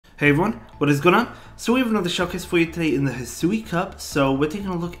Hey everyone, what is going on? So we have another showcase for you today in the Hisui Cup. So we're taking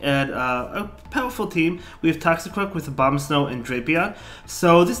a look at a powerful team. We have Toxicroak with Abomasnow and Drapion.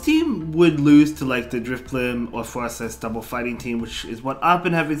 So this team would lose to like the Driftblim or Frostlass double fighting team, which is what I've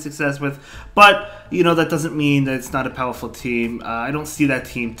been having success with. But, you know, that doesn't mean that it's not a powerful team. I don't see that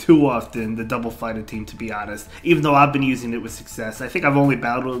team too often, the double fighter team, to be honest. Even though I've been using it with success. I think I've only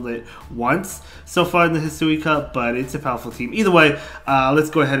battled it once so far in the Hisui Cup, but it's a powerful team. Either way, let's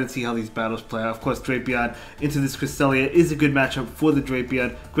go ahead and see how these battles play out. Of course, Drapion into this Cresselia is a good matchup for the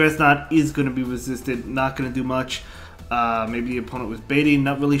Drapion. Grass Knot is going to be resisted, not going to do much. Maybe the opponent was baiting,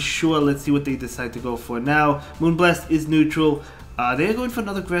 not really sure. Let's see what they decide to go for now. Moonblast is neutral. They are going for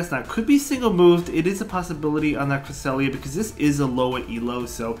another Grass Knot. Could be single moved. It is a possibility on that Cresselia because this is a lower elo,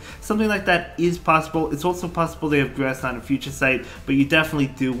 so something like that is possible. It's also possible they have Grass Knot in Future Sight, but you definitely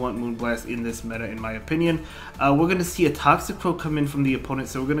do want Moonblast in this meta, in my opinion. We're going to see a Toxicroak come in from the opponent,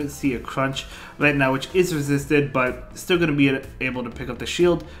 so we're going to see a Crunch right now, which is resisted, but still going to be able to pick up the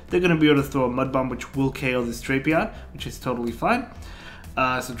shield. They're going to be able to throw a Mud Bomb, which will KO this Drapion, which is totally fine.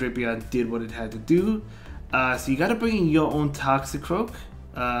 So Drapion did what it had to do. So you got to bring in your own Toxicroak.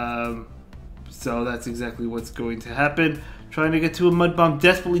 So that's exactly what's going to happen. Trying to get to a Mud Bomb,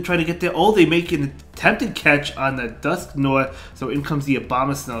 desperately trying to get there. Oh, they make an attempted catch on the Dusknoir. So in comes the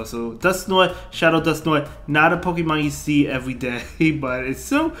Abomasnow. So Dusknoir, Shadow Dusknoir, not a Pokemon you see every day, but it's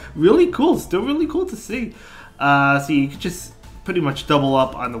still really cool. Still really cool to see. So you can just pretty much double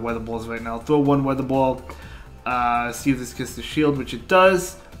up on the Weather Balls right now. Throw one Weather Ball. See if this gets the shield, which it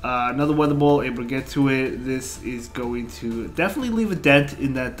does. Another Weather Ball, able to get to it. This is going to definitely leave a dent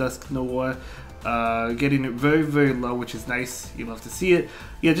in that Dusknoir. Getting it very, very low, which is nice. You love to see it.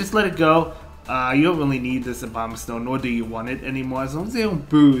 Yeah, just let it go. You don't really need this Abomasnow, nor do you want it anymore. As long as they don't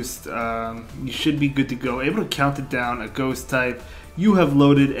boost, you should be good to go. Able to count it down, a Ghost type. You have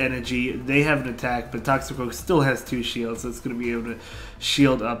loaded energy. They have an attack, but Toxicroak still has 2 shields, so it's going to be able to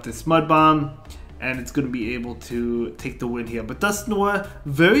shield up this Mud Bomb. And it's going to be able to take the win here. But Dusknoir,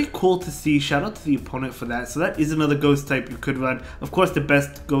 very cool to see. Shout out to the opponent for that. So that is another Ghost type you could run. Of course, the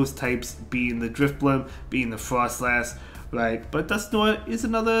best Ghost types being the Driftblim, being the Frostlass, right? But Dusknoir is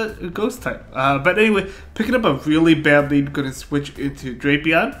another Ghost type. But anyway, picking up a really bad lead, going to switch into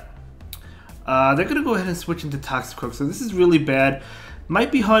Drapion. They're going to go ahead and switch into Toxicroak. So this is really bad. Might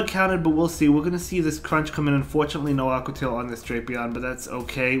be hard counted, but we'll see. We're going to see this Crunch come in. Unfortunately, no Aqua Tail on this Drapion, but that's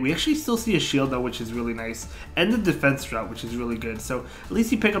okay. We actually still see a shield, though, which is really nice. And the defense drought, which is really good. So at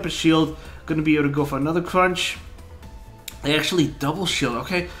least you pick up a shield. Going to be able to go for another Crunch. They actually double shield.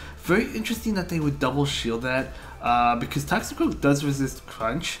 Okay, very interesting that they would double shield that. Because Toxicroak does resist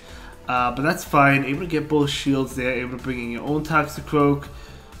Crunch. But that's fine. Able to get both shields there. Able to bring in your own Toxicroak.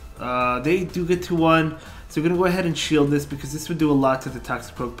 They do get to one. So we're going to go ahead and shield this because this would do a lot to the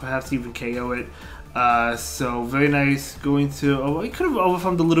Toxicroak, perhaps even KO it. So very nice. Going to... Oh, I could have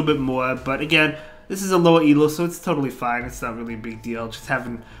overwhelmed a little bit more, but again, this is a lower elo, so it's totally fine. It's not really a big deal. Just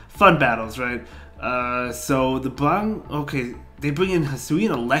having fun battles, right? So the Bang... Okay, they bring in Hisui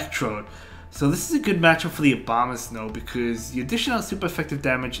and Electrode. So this is a good matchup for the Abomasnow because you dish out super effective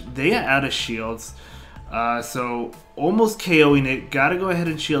damage. They are out of shields. So almost KOing it. Gotta go ahead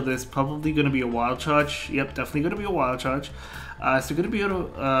and shield this. Probably going to be a Wild Charge. Yep, definitely going to be a Wild Charge. So going to be able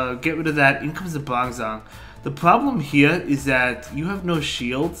to get rid of that. In comes the Bangzang. The problem here is that you have no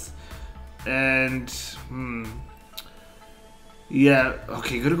shields. And, yeah,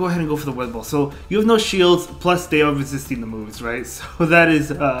 okay, going to go ahead and go for the Weather Ball. So you have no shields, plus they are resisting the moves, right? So that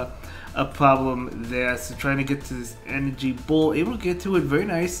is a problem there. So trying to get to this Energy Bull. Able to get to it. Very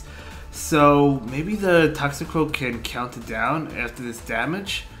nice. So maybe the Toxicroak can count it down after this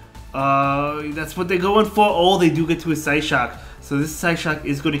damage. That's what they're going for. Oh, they do get to a Psyshock. So this Psyshock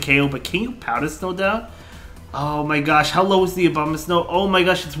is going to KO, but can you Powder Snow down? Oh my gosh, how low is the Abomasnow? Oh my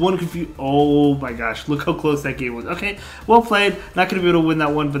gosh, it's one confused. Oh my gosh, look how close that game was. Okay, well played. Not going to be able to win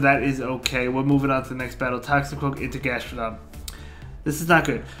that one, but that is okay. We're moving on to the next battle. Toxicroak into Gastrodon. This is not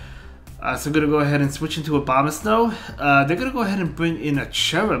good. So I'm going to go ahead and switch into Abomasnow. They're going to go ahead and bring in a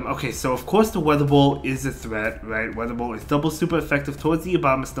Cherrim. Okay, so of course the Weather Ball is a threat, right? Weather Ball is double super effective towards the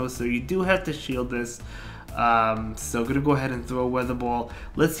Abomasnow, so you do have to shield this. So I'm going to go ahead and throw a Weather Ball.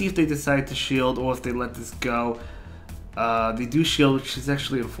 Let's see if they decide to shield or if they let this go. They do shield, which is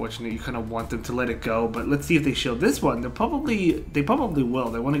actually unfortunate. You kind of want them to let it go, but let's see if they shield this one. They probably will.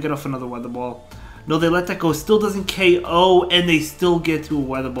 They want to get off another Weather Ball. No, they let that go. Still doesn't KO, and they still get to a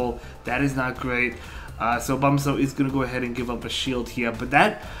Weather Ball. That is not great. So Abomasnow is going to go ahead and give up a shield here. But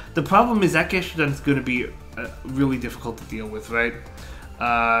the problem is that Gastrodon is going to be really difficult to deal with, right?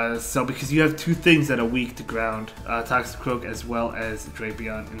 So because you have two things that are weak to ground, Toxicroak as well as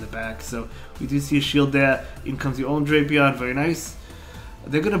Drapion in the back. So we do see a shield there. In comes your own Drapion, very nice.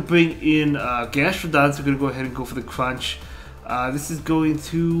 They're going to bring in Gastrodon, so we're going to go ahead and go for the crunch. This is going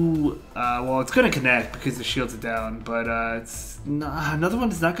to, well, it's going to connect because the shields are down, but it's not, another one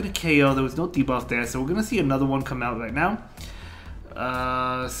is not going to KO. There was no debuff there, so we're going to see another one come out right now.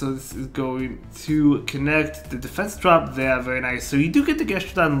 So this is going to connect. The defense drop there, very nice. So you do get the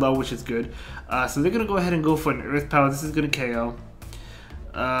Gastrodon low, which is good. So they're going to go ahead and go for an Earth Power. This is going to KO.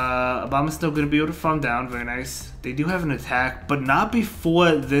 Abomasnow going to be able to farm down, very nice. They do have an attack, but not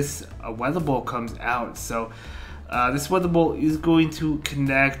before this Weather Ball comes out. So this Weather Ball is going to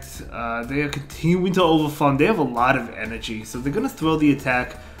connect. They are continuing to overfarm. They have a lot of energy, so they're going to throw the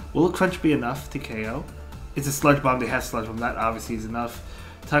attack. Will a crunch be enough to KO? It's a Sludge Bomb. They have Sludge Bomb. That obviously is enough.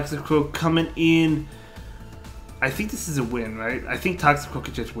 Toxicroak coming in. I think this is a win, right? I think Toxicroak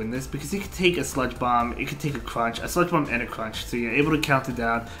could just win this because it could take a Sludge Bomb, it could take a Crunch, a Sludge Bomb and a Crunch. So you're able to count it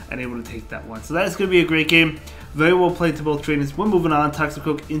down and able to take that one. So that is going to be a great game. Very well played to both trainers. We're moving on,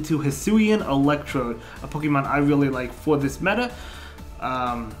 Toxicroak into Hisuian Electrode, a Pokemon I really like for this meta.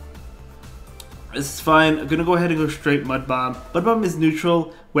 This is fine. I'm going to go ahead and go straight Mud Bomb. Mud Bomb is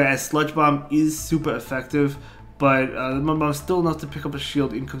neutral, whereas Sludge Bomb is super effective. But the Mud Bomb is still enough to pick up a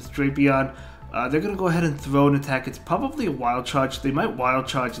shield. In comes Drapion. They're going to go ahead and throw an attack. It's probably a Wild Charge. They might Wild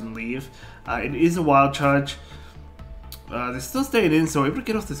Charge and leave. It is a Wild Charge. They're still staying in, so we're able to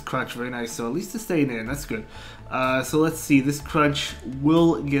get off this Crunch. Very nice. So at least they're staying in. That's good. So let's see. This Crunch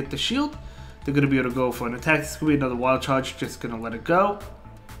will get the shield. They're going to be able to go for an attack. This is going to be another Wild Charge. Just going to let it go.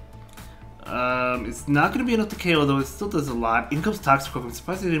 It's not going to be enough to KO, though. It still does a lot. In comes Toxicroak. I'm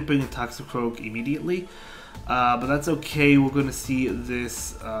surprised they didn't bring in Toxicroak immediately. But that's okay. We're going to see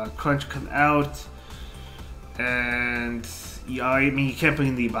this Crunch come out. And yeah, I mean, you can't bring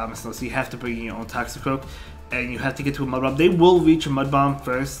in the Abomasnow, so you have to bring in your own Toxicroak. And you have to get to a Mud Bomb. They will reach a Mud Bomb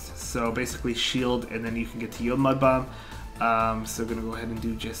first. So basically shield, and then you can get to your Mud Bomb. So we're going to go ahead and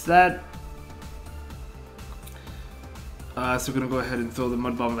do just that. So we're going to go ahead and throw the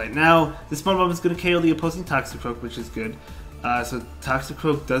Mud Bomb right now. This Mud Bomb is going to KO the opposing Toxicroak, which is good. So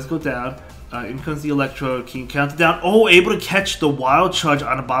Toxicroak does go down. In comes the Electrode. Can you count it down? Oh, able to catch the Wild Charge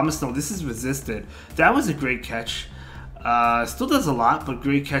on Abomasnow. This is resisted. That was a great catch. Still does a lot, but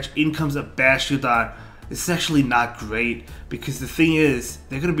great catch. In comes a Bastiodon. This is actually not great, because the thing is,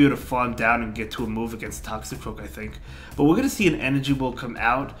 they're going to be able to farm down and get to a move against Toxicroak, I think. But we're going to see an Energy Ball come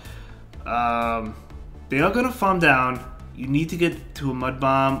out. They are going to farm down. You need to get to a Mud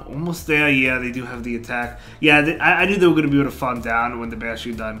Bomb. Almost there. Yeah, they do have the attack. Yeah, I knew they were going to be able to farm down when the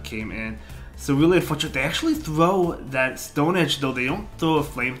Bastiodon came in. So really unfortunate. They actually throw that Stone Edge, though. They don't throw a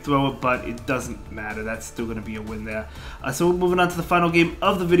Flamethrower, but it doesn't matter. That's still going to be a win there. So we're moving on to the final game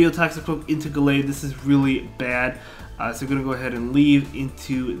of the video. Toxicroak into Gallade. This is really bad. So we're going to go ahead and leave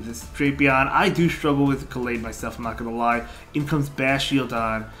into this Drapion. I do struggle with Gallade myself, I'm not going to lie. In comes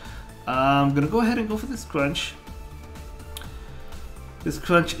Bastiodon. I'm going to go ahead and go for this Crunch. This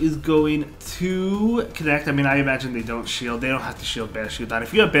Crunch is going to connect. I mean, I imagine they don't shield. They don't have to shield Bastiodon.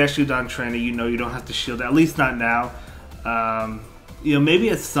 If you're a Bastiodon trainer, you know you don't have to shield. At least not now. You know,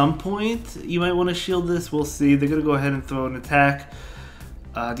 maybe at some point you might want to shield this. We'll see. They're going to go ahead and throw an attack.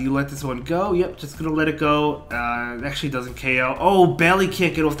 Do you let this one go? Yep, just going to let it go. It actually doesn't KO. Oh, barely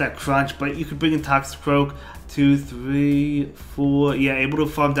can't get off that Crunch, but you could bring in Toxicroak. 2, 3, 4. Yeah, able to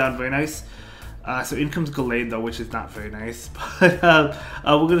farm down. Very nice. So in comes Gallade, though, which is not very nice. But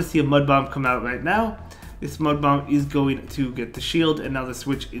we're going to see a Mud Bomb come out right now. This Mud Bomb is going to get the shield, and now they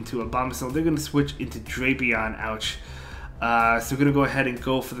switch into Abomasnow. They're going to switch into Drapion. Ouch. So we're going to go ahead and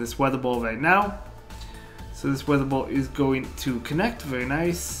go for this Weather Ball right now. So this Weather Ball is going to connect. Very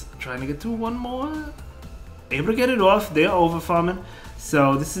nice. Trying to get to one more. Able to get it off. They are over farming.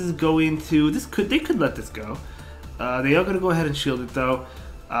 So this is going to... They could let this go. They are going to go ahead and shield it, though.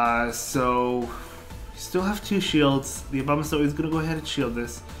 So you still have 2 shields. The Abomasnow is going to go ahead and shield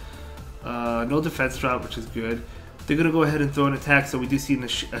this. No defense drop, which is good. They're going to go ahead and throw an attack, so we do see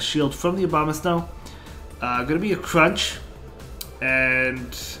a shield from the Abomasnow. Going to be a Crunch.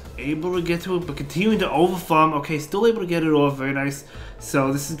 And able to get to it, but continuing to overfarm. Okay, still able to get it off. Very nice.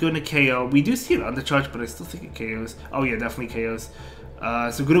 So this is going to KO. We do see an undercharge, but I still think it KOs. Oh yeah, definitely KOs.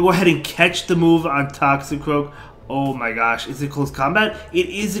 So we're going to go ahead and catch the move on Toxicroak. Oh my gosh, is it close combat? It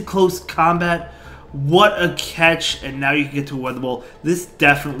is a close combat. What a catch, and now you can get to a Weather Ball. This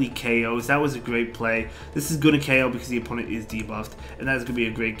definitely KOs. That was a great play. This is going to KO because the opponent is debuffed, and that is going to be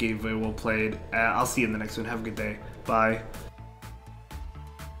a great game, very well played. I'll see you in the next one. Have a good day. Bye.